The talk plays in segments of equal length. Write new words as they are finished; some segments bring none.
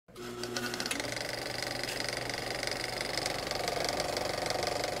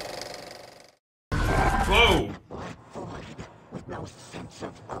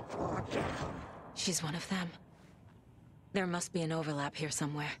She's one of them. There must be an overlap here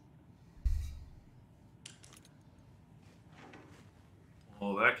somewhere.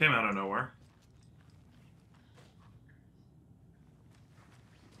 Well, that came out of nowhere.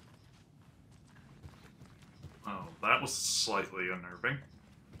 Oh, that was slightly unnerving.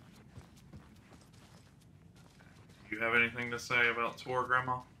 Do you have anything to say about Tor,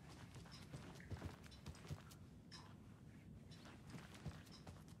 Grandma?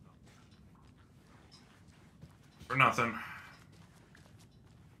 Or nothing.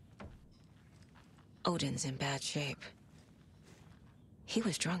 Odin's in bad shape. He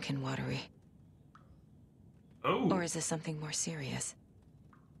was drunk and watery. Oh. Or is this something more serious?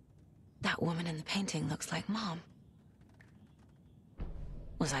 That woman in the painting looks like Mom.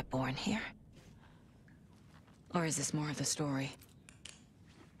 Was I born here? Or is this more of the story?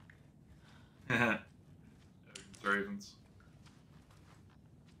 Ravens.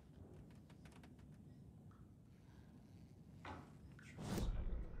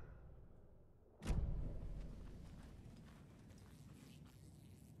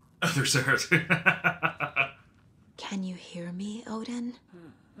 Oh, there's Sarah too. Can you hear me, Odin?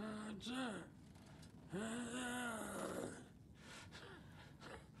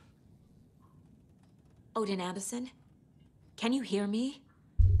 Odin Addison? Can you hear me?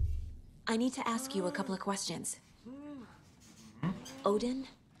 I need to ask you a couple of questions. Odin?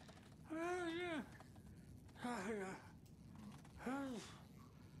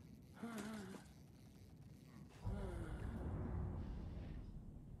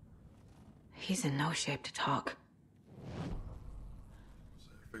 He's in no shape to talk.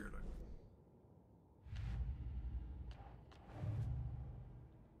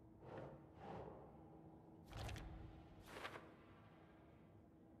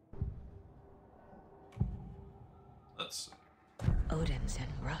 Let's see. Odin's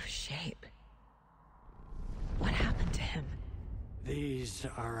in rough shape. What happened to him? These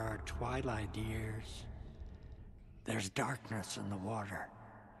are our twilight years. There's darkness in the water.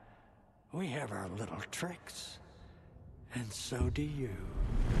 We have our little tricks. And so do you.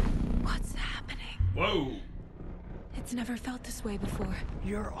 What's happening? Whoa! It's never felt this way before.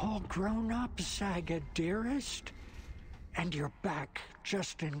 You're all grown up, Saga, dearest. And you're back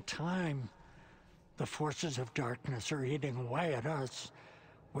just in time. The forces of darkness are eating away at us.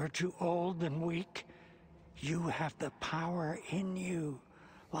 We're too old and weak. You have the power in you,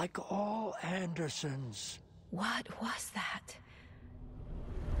 like all Andersons. What was that?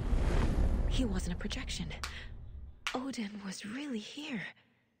 He wasn't a projection. Odin was really here.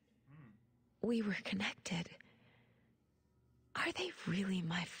 We were connected. Are they really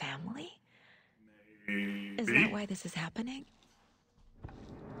my family? Maybe. Is that why this is happening?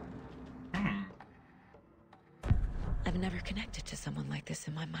 I've never connected to someone like this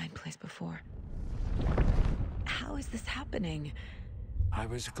in my mind place before. How is this happening? I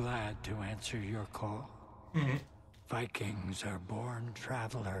was glad to answer your call. Vikings are born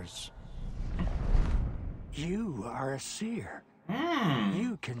travelers. You are a seer.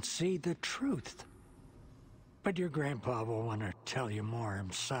 You can see the truth. But your grandpa will want to tell you more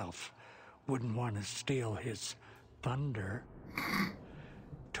himself. Wouldn't want to steal his thunder.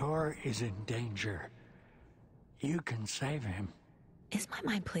 Tor is in danger. You can save him. Is my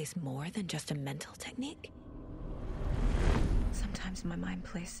mind place more than just a mental technique? Sometimes my mind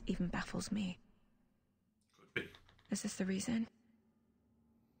place even baffles me. Could be. Is this the reason?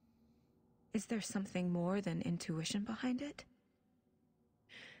 Is there something more than intuition behind it?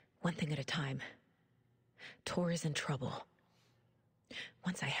 One thing at a time. Tor is in trouble.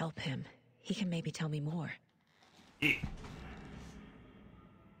 Once I help him, he can maybe tell me more. Yeah.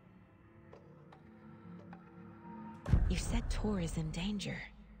 You said Tor is in danger.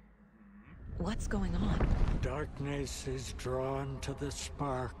 What's going on? Darkness is drawn to the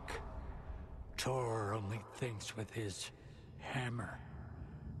spark. Tor only thinks with his hammer,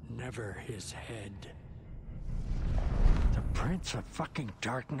 never his head. The Prince of fucking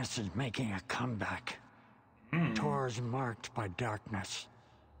Darkness is making a comeback. Tor's marked by darkness.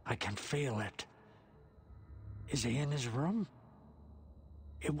 I can feel it. Is he in his room?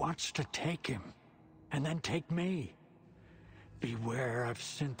 It wants to take him, and then take me. Beware of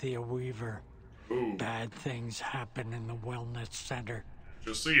Cynthia Weaver. Ooh. Bad things happen in the wellness center.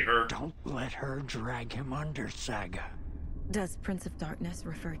 Just see her. Don't let her drag him under, Saga. Does Prince of Darkness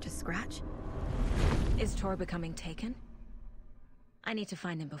refer to Scratch? Is Tor becoming taken? I need to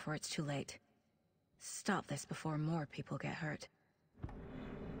find him before it's too late. Stop this before more people get hurt.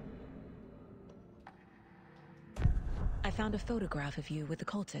 I found a photograph of you with the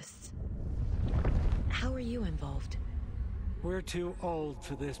cultists. How are you involved? We're too old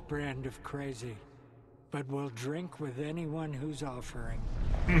for this brand of crazy. but we'll drink with anyone who's offering.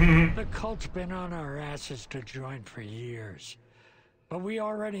 The cult's been on our asses to join for years. But we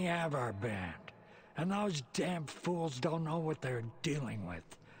already have our band. And those damn fools don't know what they're dealing with.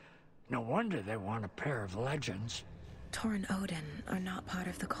 No wonder they want a pair of legends. Tor and Odin are not part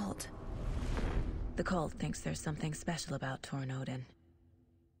of the cult. The cult thinks there's something special about Tor and Odin.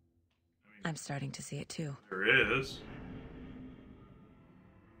 I'm starting to see it too. There is.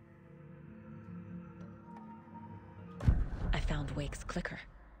 I found Wake's clicker.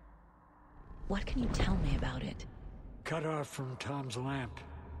 What can you tell me about it? Cut off from Tom's lamp.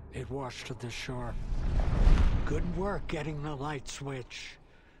 It washed to the shore. Good work getting the light switch.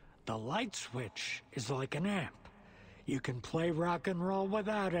 The light switch is like an amp. You can play rock and roll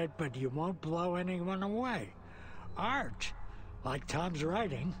without it, but you won't blow anyone away. Art, like Tom's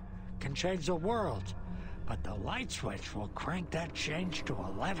writing, can change the world. But the light switch will crank that change to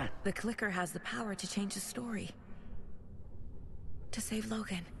 11. The clicker has the power to change the story. To save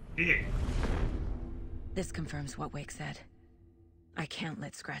Logan. Yeah. This confirms what Wake said. I can't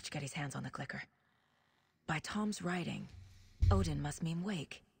let Scratch get his hands on the clicker. By Tom's writing, Odin must mean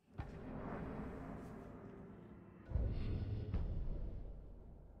Wake.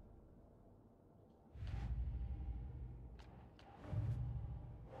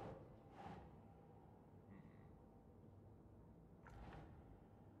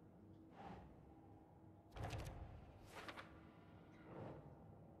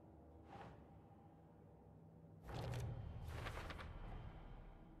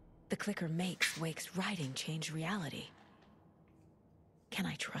 The clicker makes Wake's writing change reality. Can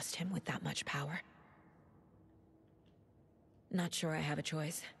I trust him with that much power? Not sure I have a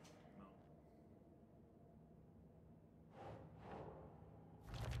choice.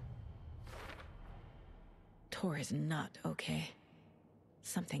 Tor is not okay.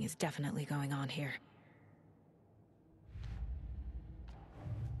 Something is definitely going on here.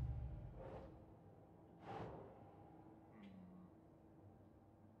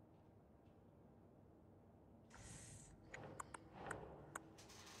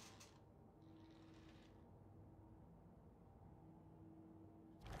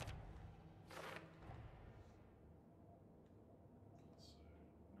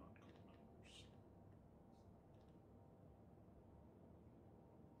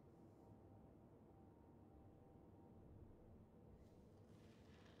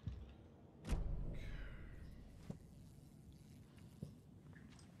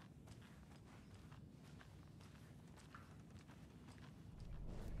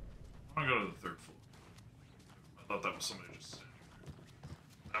 I'm gonna go to the third floor. I thought that was somebody just sitting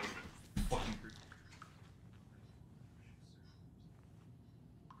there. That would have been fucking creepy.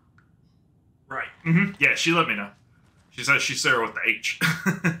 Right. Yeah, she let me know. She says she's Sarah with the H.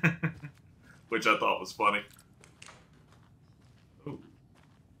 Which I thought was funny. Ooh.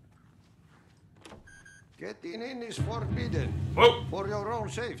 Getting in is forbidden. Whoa! For your own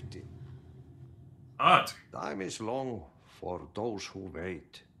safety. Hot. Time is long for those who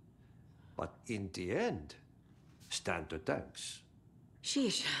wait. But in the end, stand the thanks.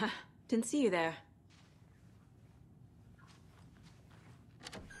 Sheesh, didn't see you there.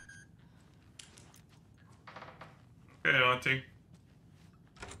 Okay, Auntie.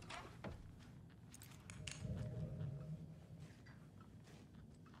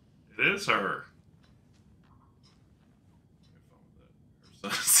 It is her.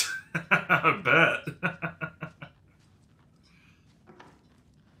 I bet.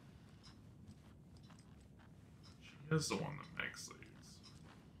 She is the one that makes these.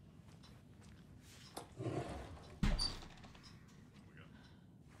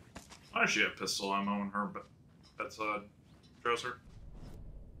 Why does she have pistol ammo in her bedside dresser?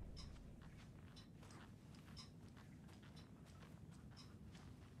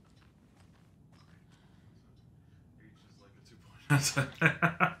 H is like a 2.0.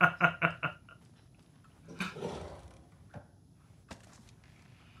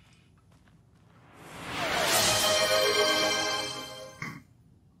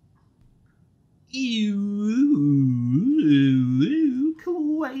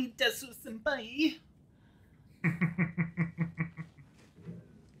 Kawaii desu senpai.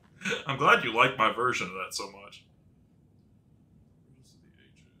 I'm glad you like my version of that so much.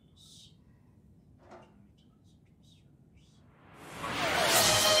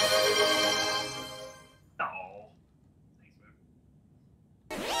 Oh. Thanks, babe.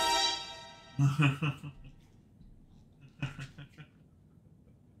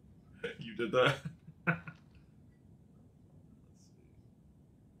 You did that?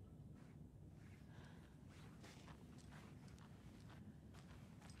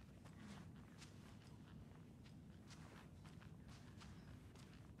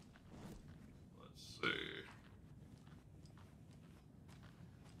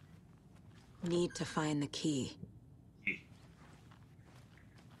 Need to find the key. Yeah.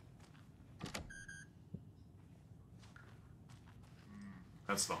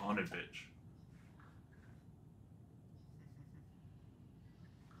 That's the haunted bitch.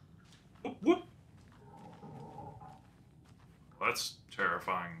 Whoop, whoop. Well, that's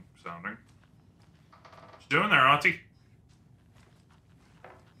terrifying sounding. What you doing there, Auntie?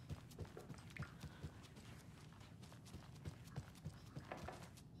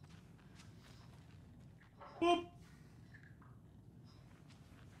 Whoop.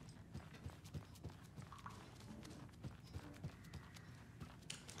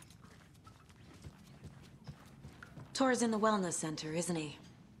 Tor's in the wellness center, isn't he?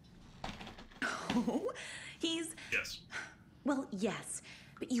 Oh, he's... Yes. Well, yes,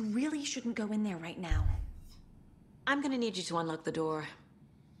 but you really shouldn't go in there right now. I'm gonna need you to unlock the door.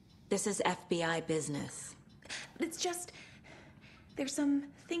 This is FBI business. It's just... There's some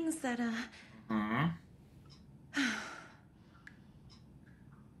things that,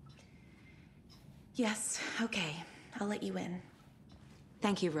 Yes, okay. I'll let you in.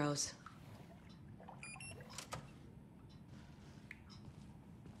 Thank you, Rose.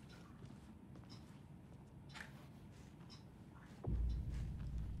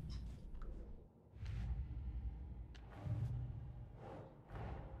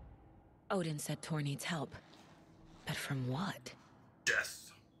 Odin said Tor needs help. But from what?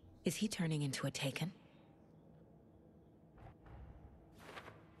 Death. Is he turning into a Taken?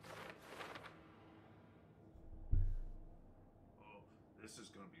 Oh, this is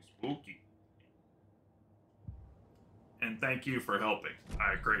gonna be spooky. And thank you for helping.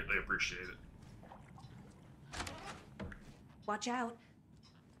 I greatly appreciate it. Watch out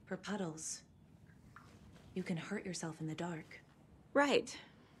for puddles. You can hurt yourself in the dark. Right.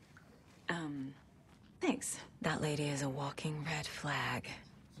 Thanks. That lady is a walking red flag.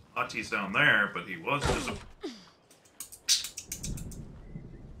 Auntie's down there, but he was just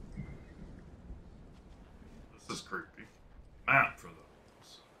This is creepy. Map for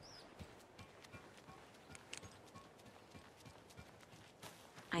those.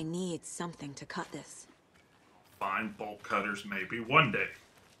 I need something to cut this. Find bolt cutters maybe one day.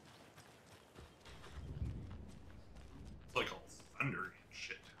 It's like all thundery and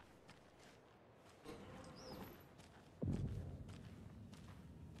shit.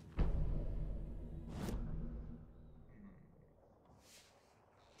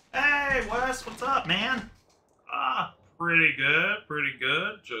 Hey, Wes, what's up, man? Ah, pretty good, pretty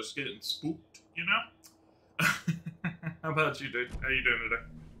good. Just getting spooked, you know? How about you, dude? How you doing today?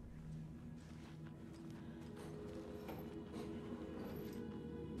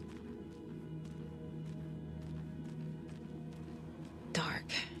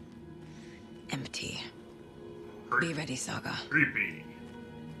 Dark. Empty. Be Creepy. ready, Saga. Creepy.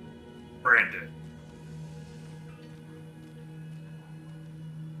 Brandon.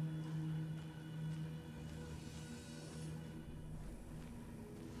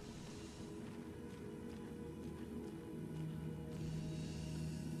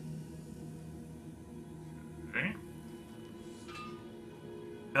 Okay.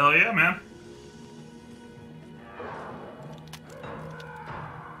 Hell yeah, man.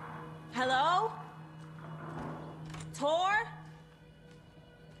 Hello? Tor?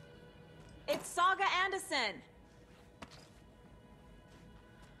 It's Saga Anderson.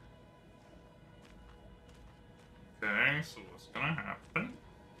 Okay, so what's gonna happen?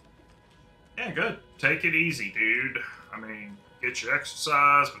 Yeah, good. Take it easy, dude. I mean, get your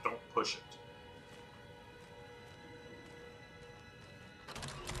exercise, but don't push it.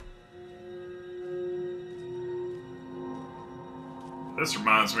 This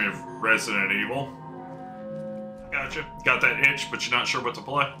reminds me of Resident Evil. Gotcha. Got that itch, but you're not sure what to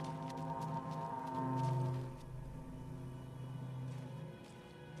play.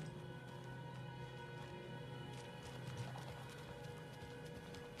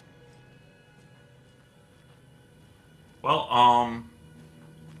 Well,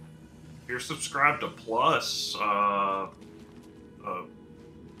 if you're subscribed to Plus, God,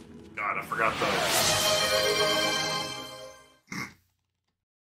 I forgot the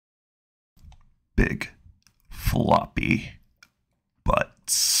big floppy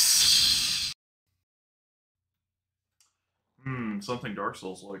butts. Something Dark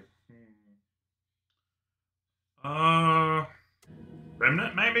Souls like.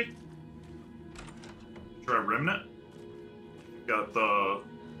 Remnant maybe? Try Remnant. Got the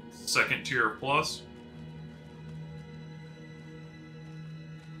second tier of Plus.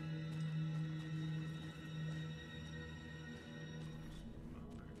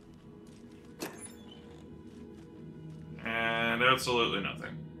 And absolutely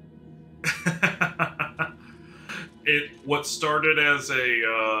nothing. what started as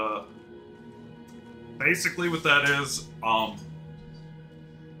a, basically what that is,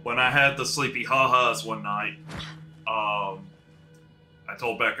 when I had the sleepy ha-has one night, I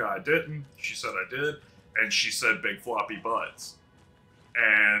told Becca I didn't, she said I did, and she said big floppy butts.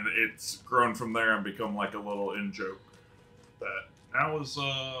 And it's grown from there and become like a little in-joke that now is,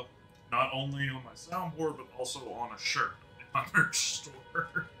 not only on my soundboard, but also on a shirt in my merch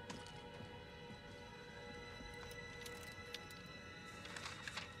store.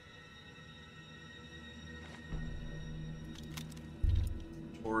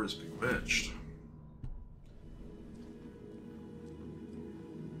 Tor is bewitched.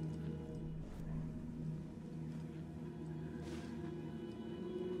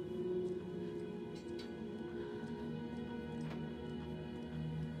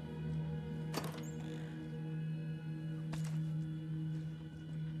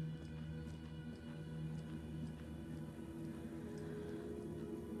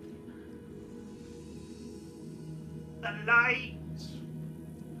 The light.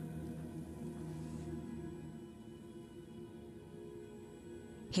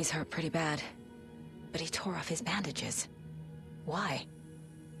 He's hurt pretty bad, but he tore off his bandages. Why?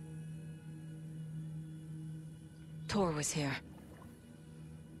 Tor was here.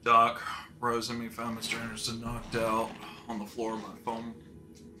 Doc, Rose and me found Mr. Anderson knocked out on the floor. My phone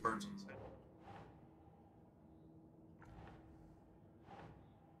burns in his head.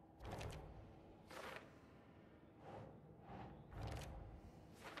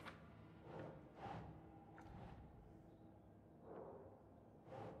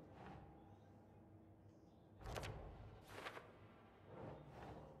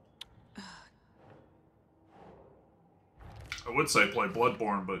 I would say play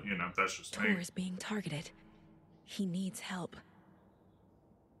Bloodborne, but, you know, that's just me. Tor is being targeted. He needs help.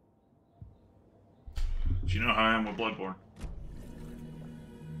 Do you know how I am with Bloodborne?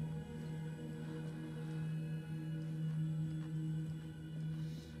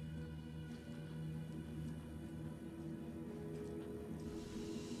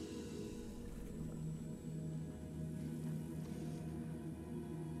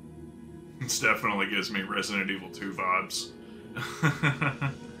 This definitely gives me Resident Evil 2 vibes.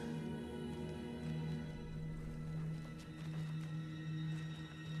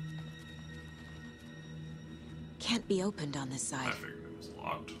 Can't be opened on this I side. figured it was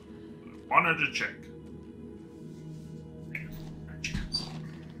locked. But I wanted to check.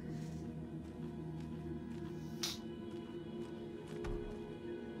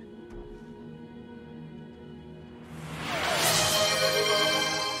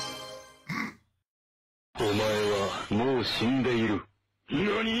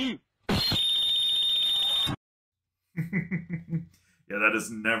 Yeah, that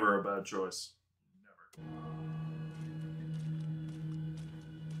is never a bad choice. Never.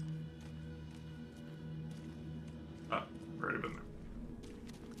 Oh, already been there.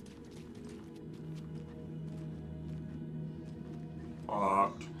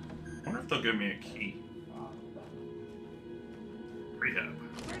 Locked. I wonder if they'll give me a key. Rehab.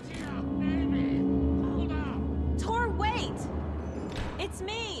 Tor, wait! It's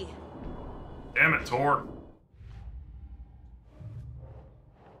me! Damn it, Tor.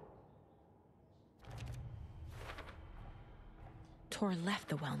 Tor left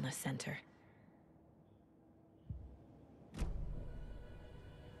the wellness center.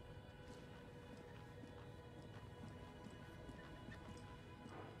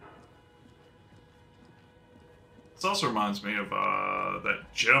 This also reminds me of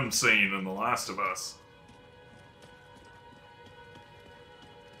that gym scene in The Last of Us.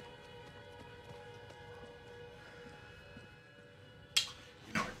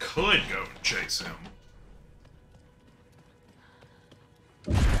 You know, I could go and chase him.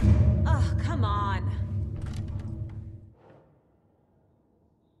 Oh, come on.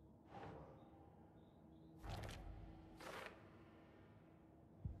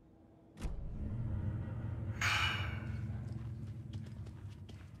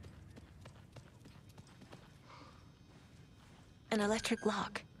 An electric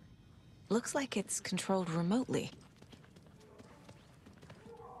lock. Looks like it's controlled remotely.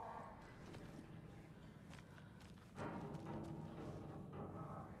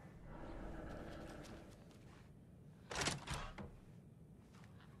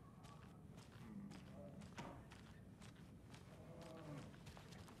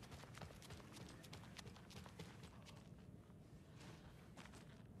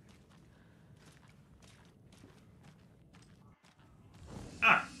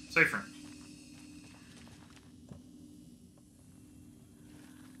 Ah, safer.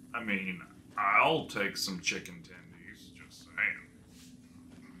 I mean, I'll take some chicken tendies.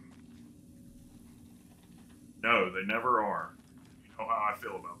 No, they never are. You know how I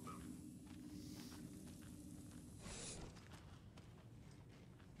feel about them.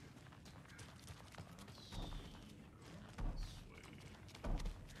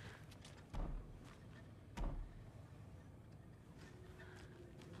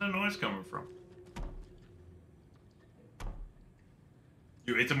 Where's that noise coming from?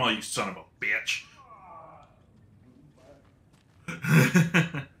 You ate them all, you son of a bitch.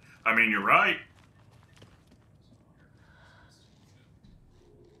 I mean, you're right.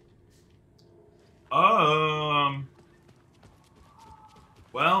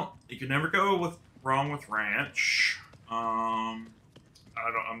 Well, you can never go wrong with ranch. I'm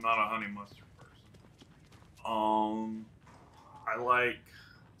not a honey mustard person. I like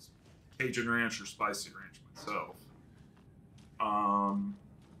Cajun ranch or spicy ranch myself.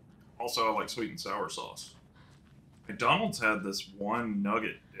 Also I like sweet and sour sauce. McDonald's had this one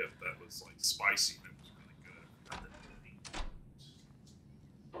nugget dip that was like spicy and it was really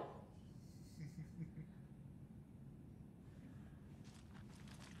good.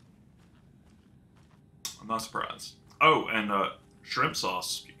 I'm not surprised. Oh, and shrimp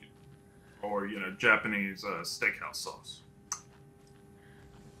sauce, or Japanese steakhouse sauce.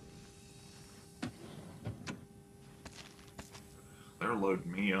 They're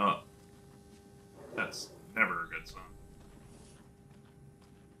loading me up. That's never a good sign.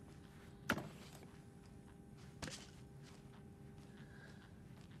 I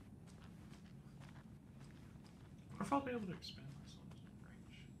wonder if I'll be able to expand myself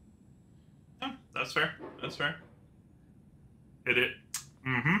range. Yeah, that's fair. That's fair. Hit it.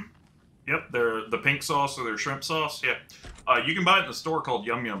 Mm-hmm. Yep, they're the pink sauce or their shrimp sauce. Yeah. You can buy it in the store called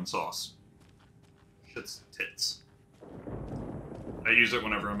Yum Yum sauce. Shit's tits. I use it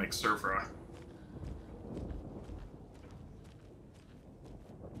whenever I make stir fry.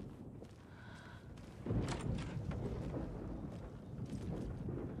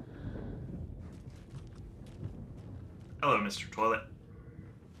 Hello, Mr. Toilet.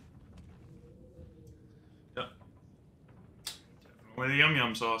 Yep. Definitely the Yum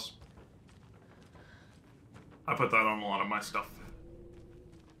Yum sauce. I put that on a lot of my stuff.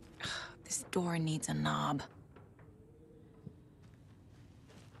 This door needs a knob.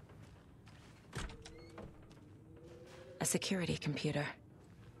 A security computer.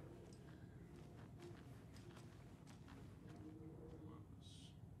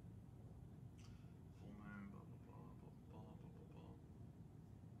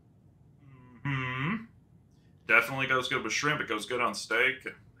 Definitely goes good with shrimp. It goes good on steak.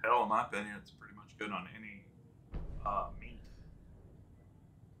 Hell, in my opinion, it's pretty much good on any meat.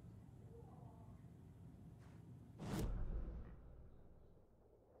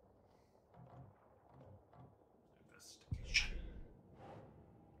 Investigation.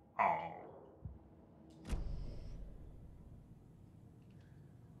 Oh.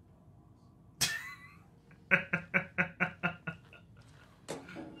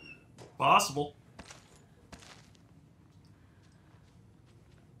 Possible.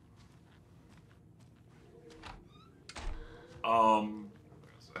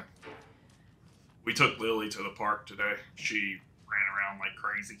 We took Lily to the park today. She ran around like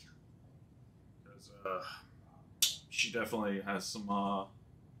crazy. Because, she definitely has some, so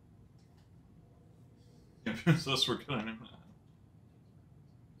we're good.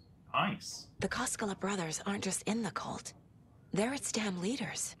 Nice. The Koskela brothers aren't just in the cult. They're its damn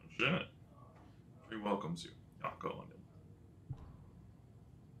leaders. Shit. She welcomes you. Y'all calling him.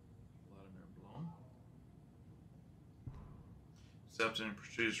 Vladimir Blom. Accepted and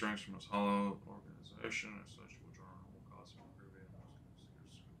prestigious ranks from his hollow organization. As such, will draw on all costs of improving and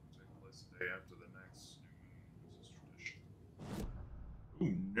most secret will take place the day after the next. This is tradition.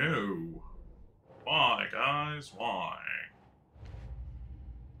 Ooh, no. Why, guys? Why?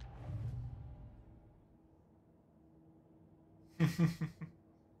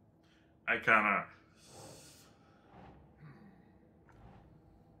 I kinda...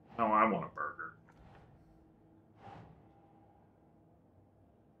 No, I want a burger.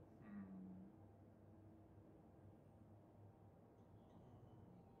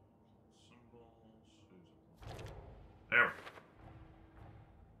 There we go.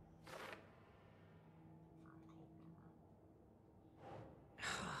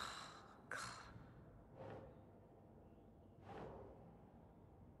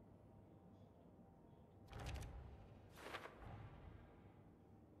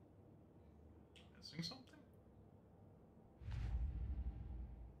 Missing something?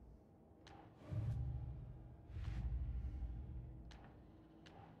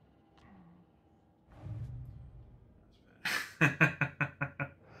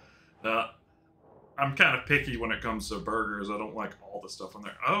 I'm kind of picky when it comes to burgers. I don't like all the stuff on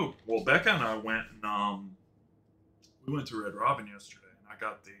there. Oh, well, Becca and I went and we went to Red Robin yesterday, and I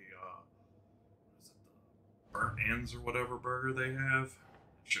got the what is it, the burnt ends or whatever burger they have.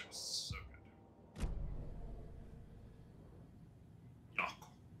 Shit was so good. Yuck.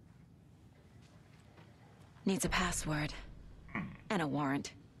 Needs a password. And a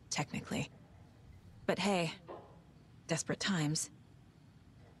warrant, technically. But hey, desperate times.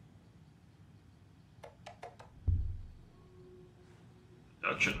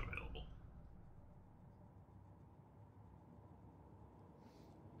 Deduction available.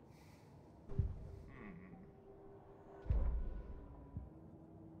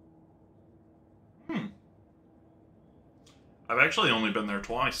 I've actually only been there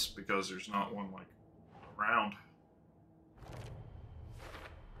twice because there's not one like around.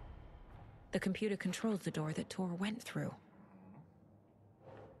 The computer controls the door that Tor went through.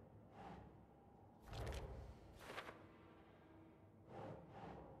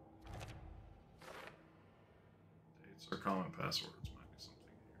 Dates or common passwords might be something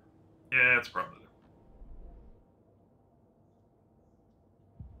here. Yeah, it's probably there.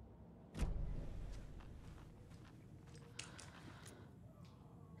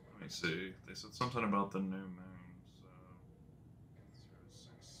 Let me see. They said something about the new moon. So 0, 6,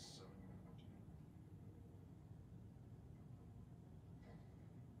 7.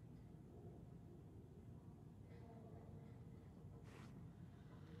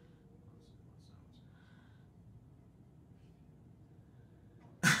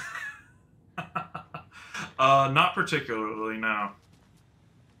 Not particularly, no.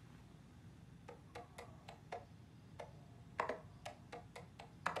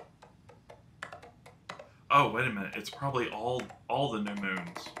 Oh, wait a minute. It's probably all the new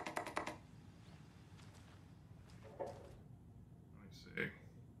moons. Let me see.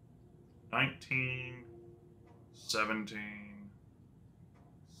 19, 17,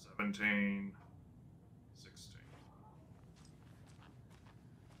 17, 16.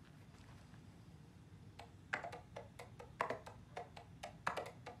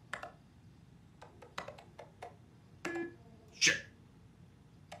 Shit.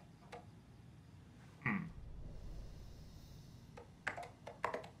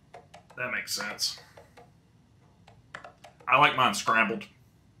 That makes sense. I like mine scrambled.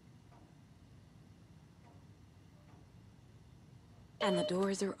 And the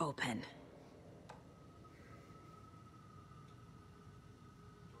doors are open.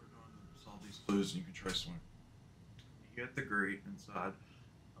 Solve these clues and you can try swimming. You get the grate inside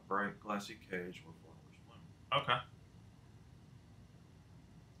a bright glassy cage where flowers bloom. Okay.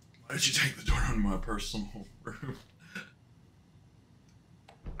 Why did you take the door on my personal room?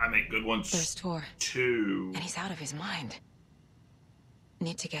 I make good ones. There's Tor. Too. And he's out of his mind.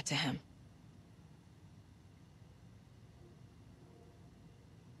 Need to get to him.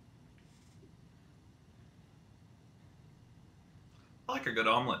 I like a good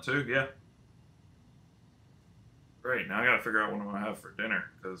omelet too, yeah. Great, now I gotta figure out what I'm gonna have for dinner,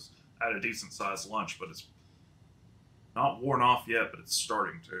 because I had a decent sized lunch, but it's not worn off yet, but it's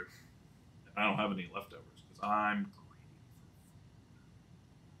starting to. And I don't have any leftovers, because I'm greedy.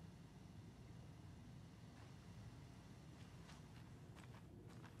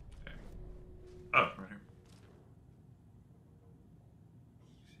 Okay. Oh, right here.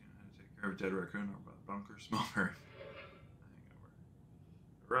 See how to take care of a dead raccoon over by the bunker. Smell very hangover.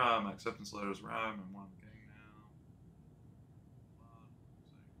 My acceptance letters arrived. I'm one gang now.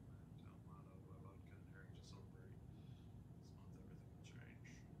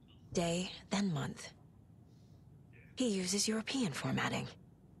 Day, then month. He uses European formatting.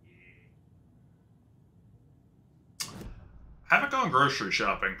 Haven't gone grocery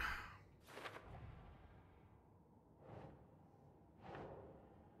shopping.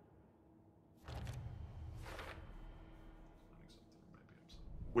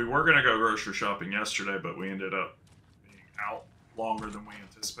 We were gonna go grocery shopping yesterday, but we ended up being out longer than we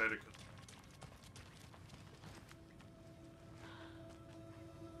anticipated.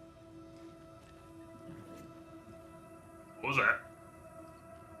 What was that?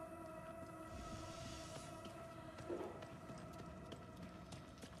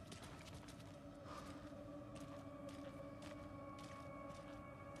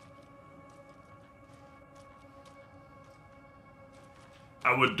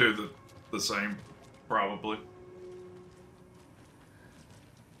 I would do the same, probably.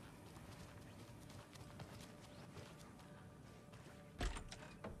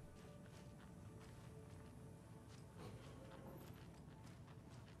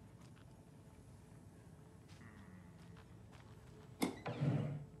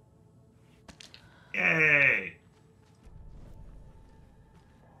 Yay!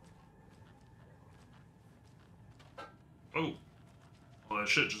 Oh. Well, that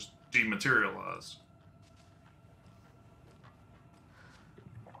shit just dematerialized.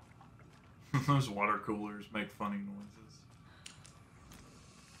 Those water coolers make funny noises.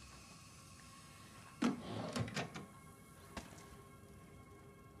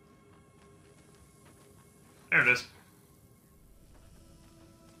 There it is.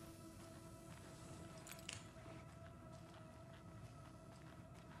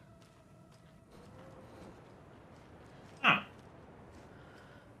 Huh.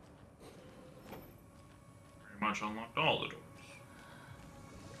 Very much unlocked all the doors.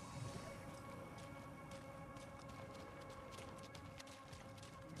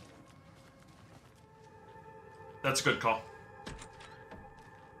 That's a good call.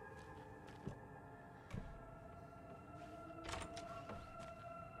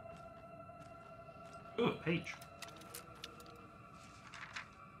 Ooh, a page.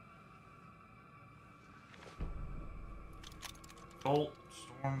 Bolt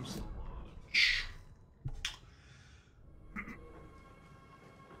storms the lodge.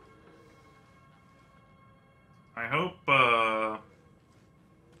 I hope,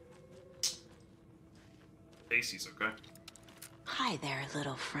 Stacy's okay. Hi there,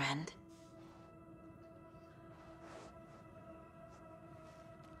 little friend.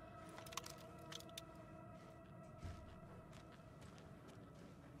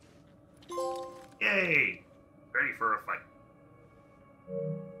 Yay! Ready for a fight.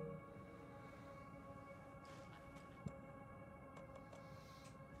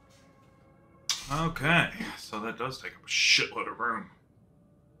 Okay, so that does take up a shitload of room.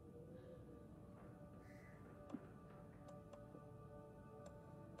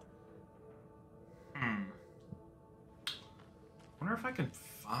 Wonder if I can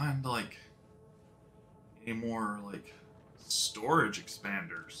find, like, any more, like, storage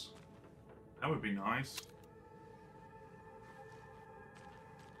expanders. That would be nice.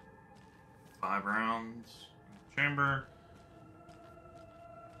 5 rounds in the chamber.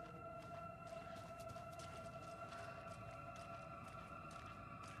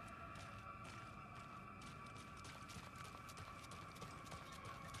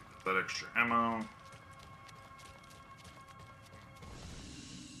 That extra ammo.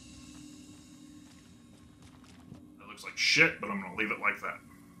 That looks like shit, but I'm gonna leave it like that.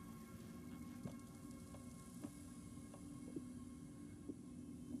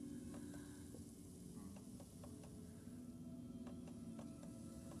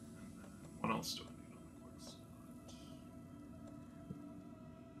 What else do I need on the quick slot?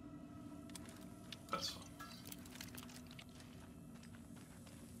 That's fine.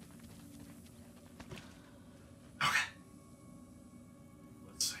 Okay.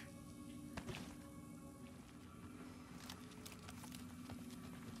 Let's see.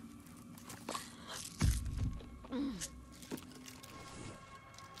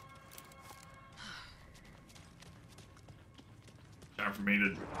 Time for me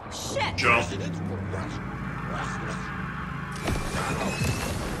to jump.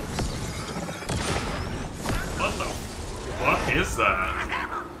 What the fuck is that?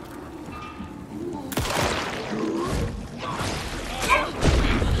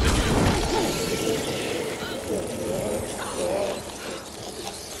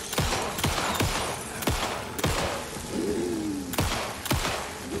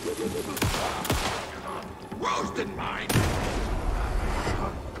 Roasted mine.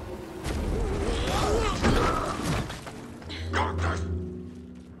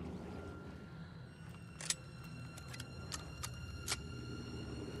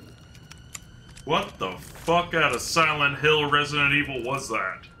 What the fuck out of Silent Hill Resident Evil was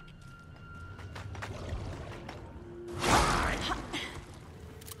that?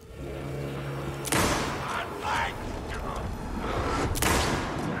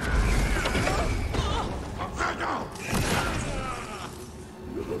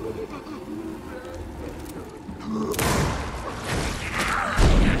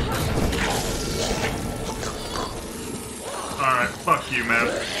 Alright, fuck you, man.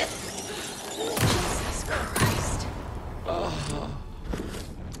 Jesus Christ.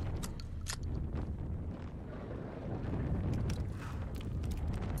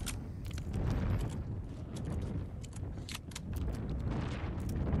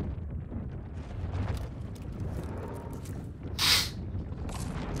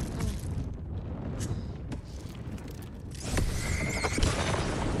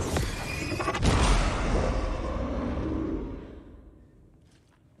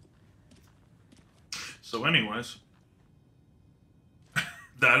 So anyways,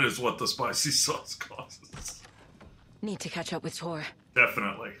 that is what the spicy sauce causes. Need to catch up with Tor.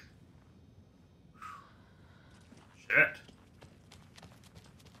 Definitely. Shit.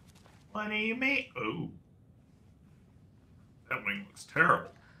 What do you mean? Oh. That wing looks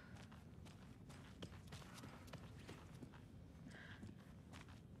terrible.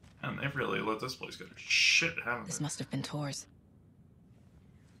 And they've really let this place go to shit, haven't This they? must have been Tor's.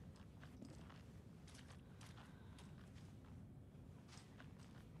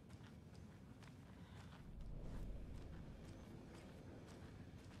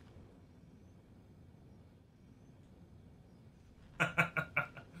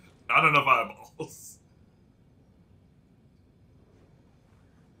 Not enough eyeballs.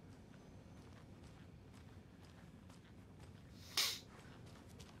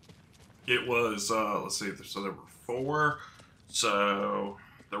 It was, let's see, so there were 4. So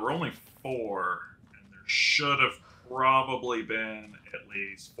there were only 4, and there should have probably been at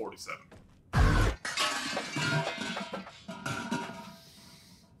least 47.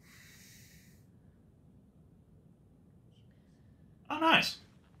 Oh, nice.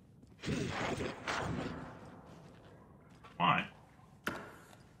 Why?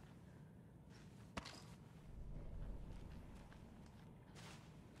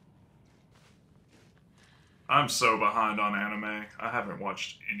 I'm so behind on anime. I haven't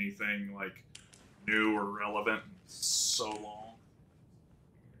watched anything like new or relevant in so long.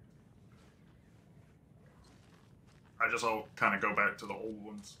 I just all kind of go back to the old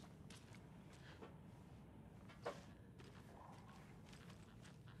ones.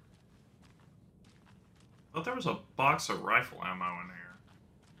 I thought there was a box of rifle ammo in here.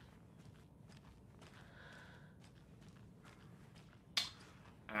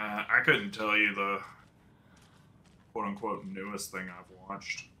 I couldn't tell you the quote-unquote newest thing I've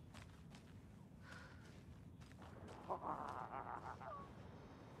watched. Come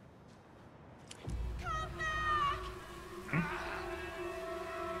back!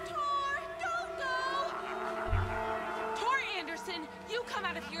 Tor, don't go! Tor Anderson, you come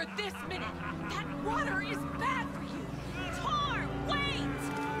out of here this minute. That water is bad for you. Tor, wait!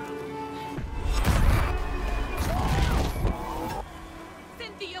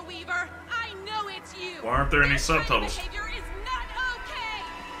 Cynthia Weaver, I know it's you. Why aren't there any This kind of subtitles? behavior is not okay.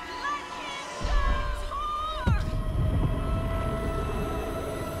 Let him go, Tor!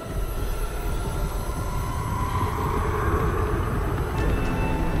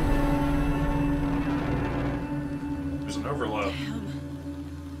 There's an overload. What the hell